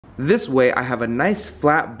This way I have a nice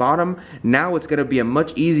flat bottom. Now it's gonna be a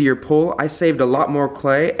much easier pull. I saved a lot more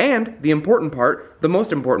clay, and the important part, the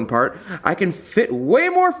most important part, I can fit way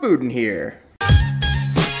more food in here.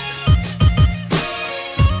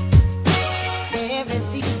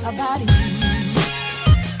 Everything about you.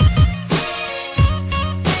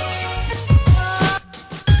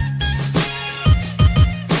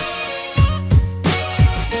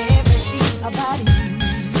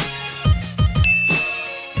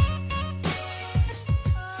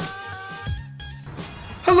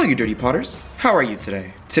 Hello you dirty potters, how are you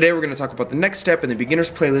today? Today we're going to talk about the next step in the beginner's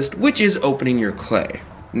playlist, which is opening your clay.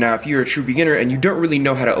 Now if you're a true beginner and you don't really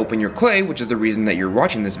know how to open your clay, which is the reason that you're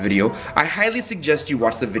watching this video, I highly suggest you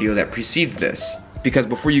watch the video that precedes this. Because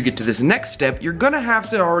before you get to this next step, you're gonna have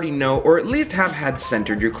to already know, or at least have had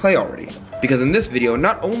centered your clay already. Because in this video,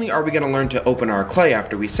 not only are we gonna learn to open our clay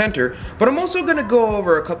after we center, but I'm also gonna go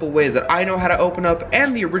over a couple ways that I know how to open up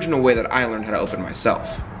and the original way that I learned how to open myself.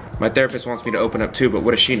 My therapist wants me to open up too, but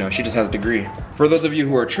what does she know? She just has a degree. For those of you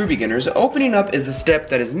who are true beginners, opening up is the step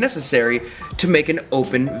that is necessary to make an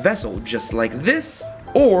open vessel, just like this,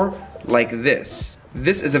 or like this.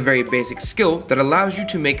 This is a very basic skill that allows you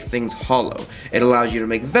to make things hollow. It allows you to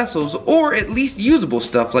make vessels, or at least usable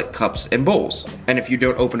stuff like cups and bowls. And if you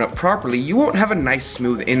don't open up properly, you won't have a nice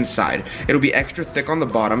smooth inside. It'll be extra thick on the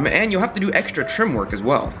bottom, and you'll have to do extra trim work as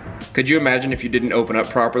well. Could you imagine if you didn't open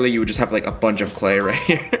up properly, you would just have like a bunch of clay right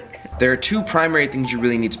here? There are two primary things you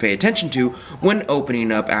really need to pay attention to when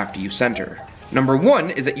opening up after you center. Number one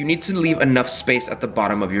is that you need to leave enough space at the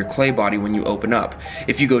bottom of your clay body when you open up.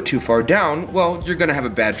 If you go too far down, well, you're gonna have a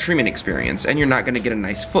bad trimming experience and you're not gonna get a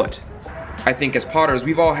nice foot. I think as potters,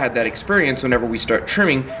 we've all had that experience whenever we start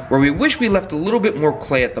trimming, where we wish we left a little bit more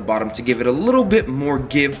clay at the bottom to give it a little bit more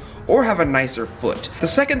give or have a nicer foot. The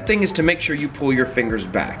second thing is to make sure you pull your fingers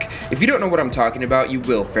back. If you don't know what I'm talking about, you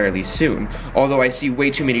will fairly soon. Although I see way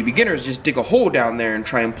too many beginners just dig a hole down there and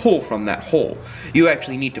try and pull from that hole. You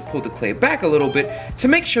actually need to pull the clay back a little bit to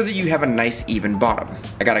make sure that you have a nice even bottom.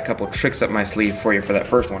 I got a couple tricks up my sleeve for you for that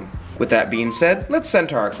first one. With that being said, let's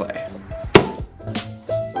center our clay.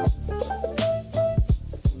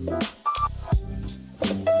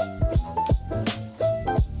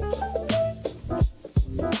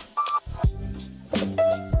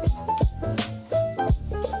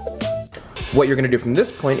 What you're gonna do from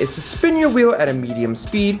this point is to spin your wheel at a medium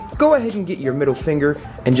speed, go ahead and get your middle finger,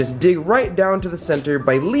 and just dig right down to the center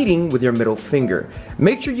by leading with your middle finger.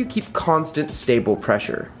 Make sure you keep constant, stable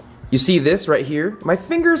pressure. You see this right here? My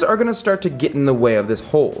fingers are gonna start to get in the way of this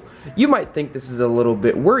hole. You might think this is a little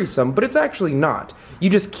bit worrisome, but it's actually not. You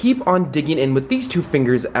just keep on digging in with these two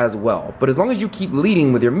fingers as well. But as long as you keep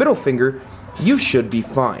leading with your middle finger, you should be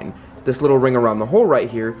fine. This little ring around the hole right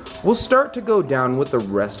here will start to go down with the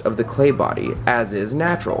rest of the clay body, as is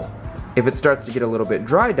natural. If it starts to get a little bit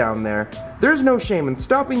dry down there, there's no shame in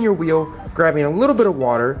stopping your wheel, grabbing a little bit of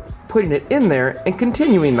water, putting it in there, and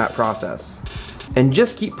continuing that process. And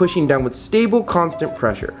just keep pushing down with stable, constant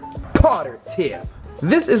pressure. Potter tip!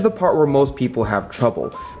 This is the part where most people have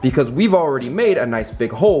trouble, because we've already made a nice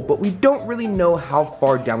big hole, but we don't really know how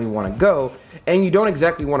far down we want to go, and you don't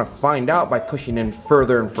exactly want to find out by pushing in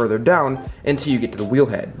further and further down until you get to the wheel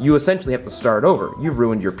head. You essentially have to start over. You've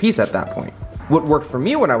ruined your piece at that point. What worked for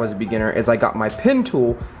me when I was a beginner is I got my pen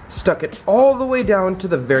tool, stuck it all the way down to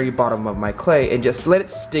the very bottom of my clay, and just let it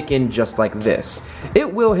stick in just like this.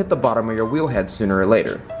 It will hit the bottom of your wheel head sooner or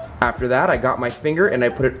later. After that, I got my finger and I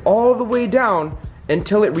put it all the way down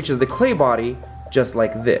until it reaches the clay body, just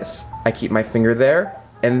like this. I keep my finger there,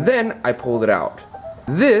 and then I pulled it out.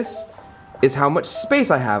 This is how much space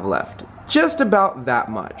I have left. Just about that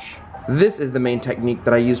much. This is the main technique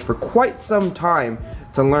that I used for quite some time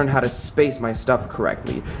to learn how to space my stuff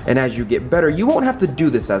correctly. And as you get better, you won't have to do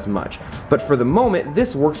this as much. But for the moment,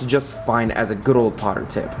 this works just fine as a good old potter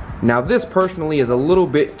tip. Now this personally is a little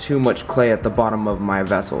bit too much clay at the bottom of my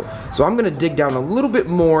vessel. So I'm gonna dig down a little bit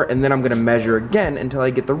more and then I'm gonna measure again until I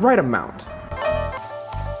get the right amount.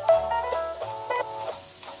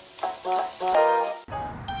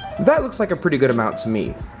 That looks like a pretty good amount to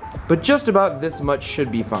me, but just about this much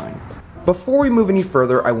should be fine. Before we move any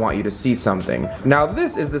further, I want you to see something. Now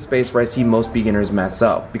this is the space where I see most beginners mess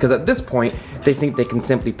up, because at this point, they think they can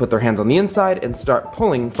simply put their hands on the inside and start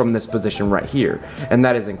pulling from this position right here, and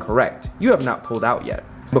that is incorrect. You have not pulled out yet.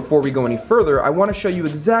 Before we go any further, I want to show you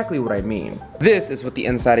exactly what I mean. This is what the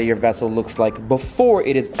inside of your vessel looks like before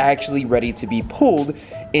it is actually ready to be pulled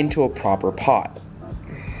into a proper pot.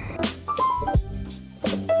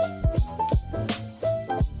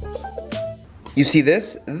 You You see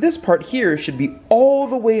this? This part here should be all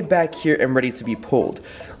the way back here and ready to be pulled.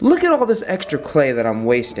 Look at all this extra clay that I'm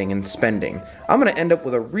wasting and spending. I'm gonna end up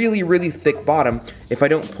with a really thick bottom if I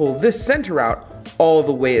don't pull this center out all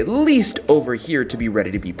the way at least over here to be ready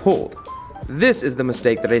to be pulled. This is the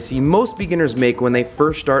mistake that I see most beginners make when they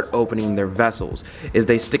first start opening their vessels, is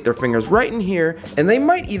they stick their fingers right in here, and they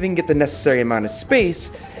might even get the necessary amount of space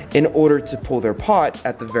in order to pull their pot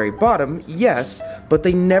at the very bottom, yes, but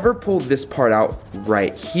they never pull this part out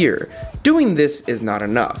right here. Doing this is not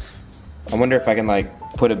enough. I wonder if I can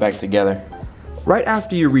put it back together. Right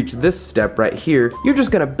after you reach this step right here, you're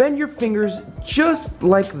just gonna bend your fingers just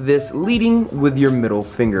like this, leading with your middle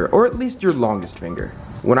finger, or at least your longest finger.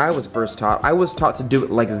 When I was first taught, I was taught to do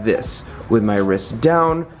it like this, with my wrists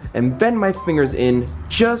down, and bend my fingers in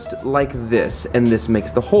just like this, and this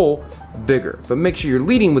makes the hole bigger. But make sure you're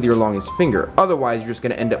leading with your longest finger, otherwise you're just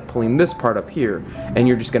gonna end up pulling this part up here, and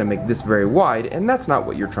you're just gonna make this very wide, and that's not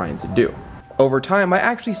what you're trying to do. Over time, I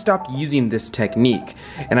actually stopped using this technique,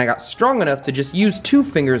 and I got strong enough to just use 2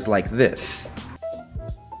 fingers like this.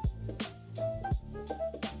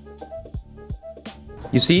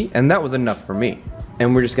 You see, and that was enough for me.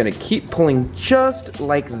 And we're just gonna keep pulling just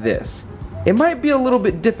like this. It might be a little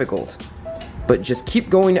bit difficult, but just keep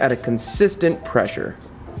going at a consistent pressure.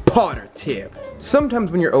 Potter tip. Sometimes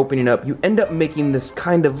when you're opening up, you end up making this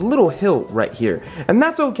kind of little hill right here, and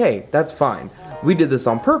that's okay, that's fine. We did this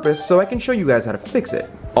on purpose so I can show you guys how to fix it.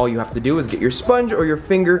 All you have to do is get your sponge or your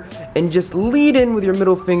finger and just lead in with your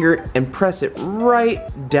middle finger and press it right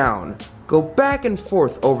down. Go back and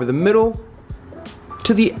forth over the middle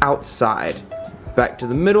to the outside, back to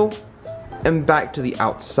the middle, and back to the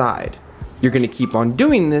outside. You're gonna keep on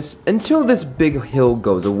doing this until this big hill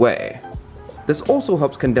goes away. This also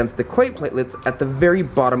helps condense the clay platelets at the very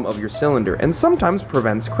bottom of your cylinder and sometimes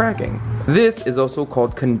prevents cracking. This is also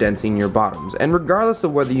called condensing your bottoms, and regardless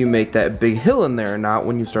of whether you make that big hill in there or not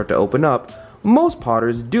when you start to open up, most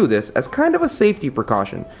potters do this as kind of a safety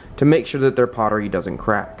precaution to make sure that their pottery doesn't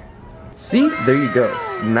crack. See, there you go,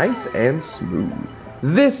 nice and smooth.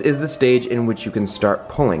 This is the stage in which you can start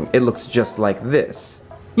pulling. It looks just like this.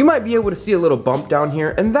 You might be able to see a little bump down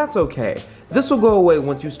here, and that's okay. This will go away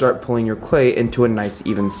once you start pulling your clay into a nice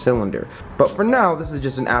even cylinder. But for now, this is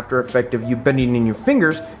just an after effect of you bending in your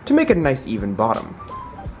fingers to make a nice even bottom.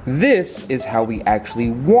 This is how we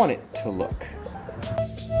actually want it to look.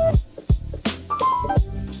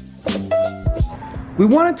 We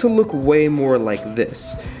want it to look way more like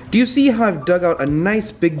this. Do you see how I've dug out a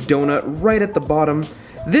nice big donut right at the bottom?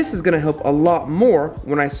 This is going to help a lot more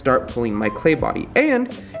when I start pulling my clay body, and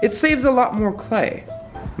it saves a lot more clay.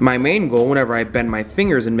 My main goal whenever I bend my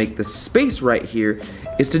fingers and make the space right here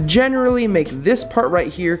is to generally make this part right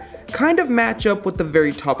here kind of match up with the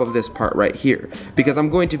very top of this part right here, because I'm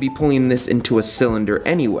going to be pulling this into a cylinder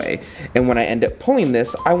anyway, and when I end up pulling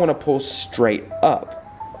this, I want to pull straight up.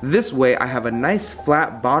 This way I have a nice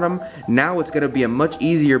flat bottom. Now it's going to be a much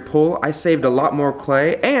easier pull. I saved a lot more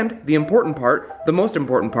clay, and the important part, the most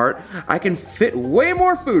important part, I can fit way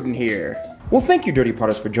more food in here. Well, thank you, Dirty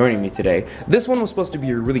Potters, for joining me today. This one was supposed to be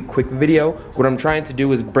a really quick video. What I'm trying to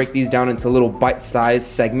do is break these down into little bite-sized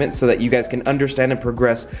segments so that you guys can understand and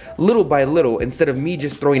progress little by little, instead of me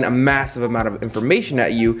just throwing a massive amount of information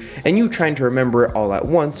at you and you trying to remember it all at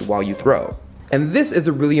once while you throw. And this is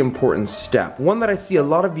a really important step, one that I see a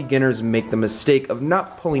lot of beginners make the mistake of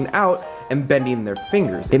not pulling out and bending their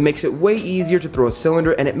fingers. It makes it way easier to throw a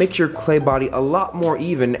cylinder, and it makes your clay body a lot more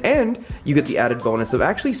even, and you get the added bonus of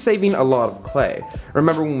actually saving a lot of clay.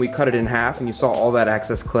 Remember when we cut it in half and you saw all that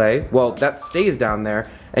excess clay? Well, that stays down there,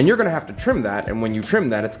 and you're gonna have to trim that, and when you trim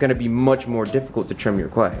that, it's gonna be much more difficult to trim your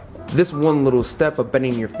clay. This one little step of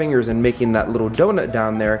bending your fingers and making that little donut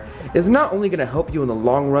down there is not only gonna help you in the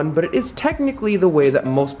long run, but it is technically the way that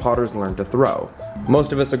most potters learn to throw.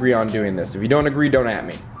 Most of us agree on doing this. If you don't agree, don't at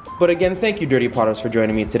me. But again, thank you, Dirty Potters, for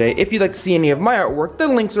joining me today. If you'd like to see any of my artwork, the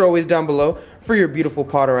links are always down below for your beautiful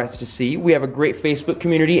potter eyes to see. We have a great Facebook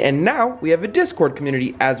community, and now we have a Discord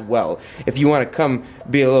community as well, if you want to come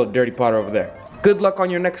be a little Dirty Potter over there. Good luck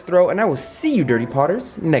on your next throw, and I will see you, Dirty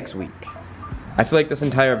Potters, next week. I feel like this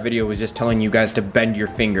entire video was just telling you guys to bend your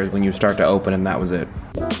fingers when you start to open, and that was it.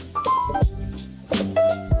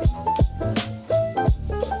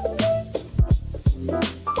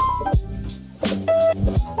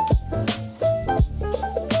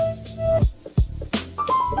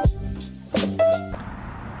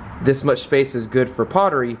 This much space is good for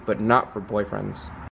pottery, but not for boyfriends.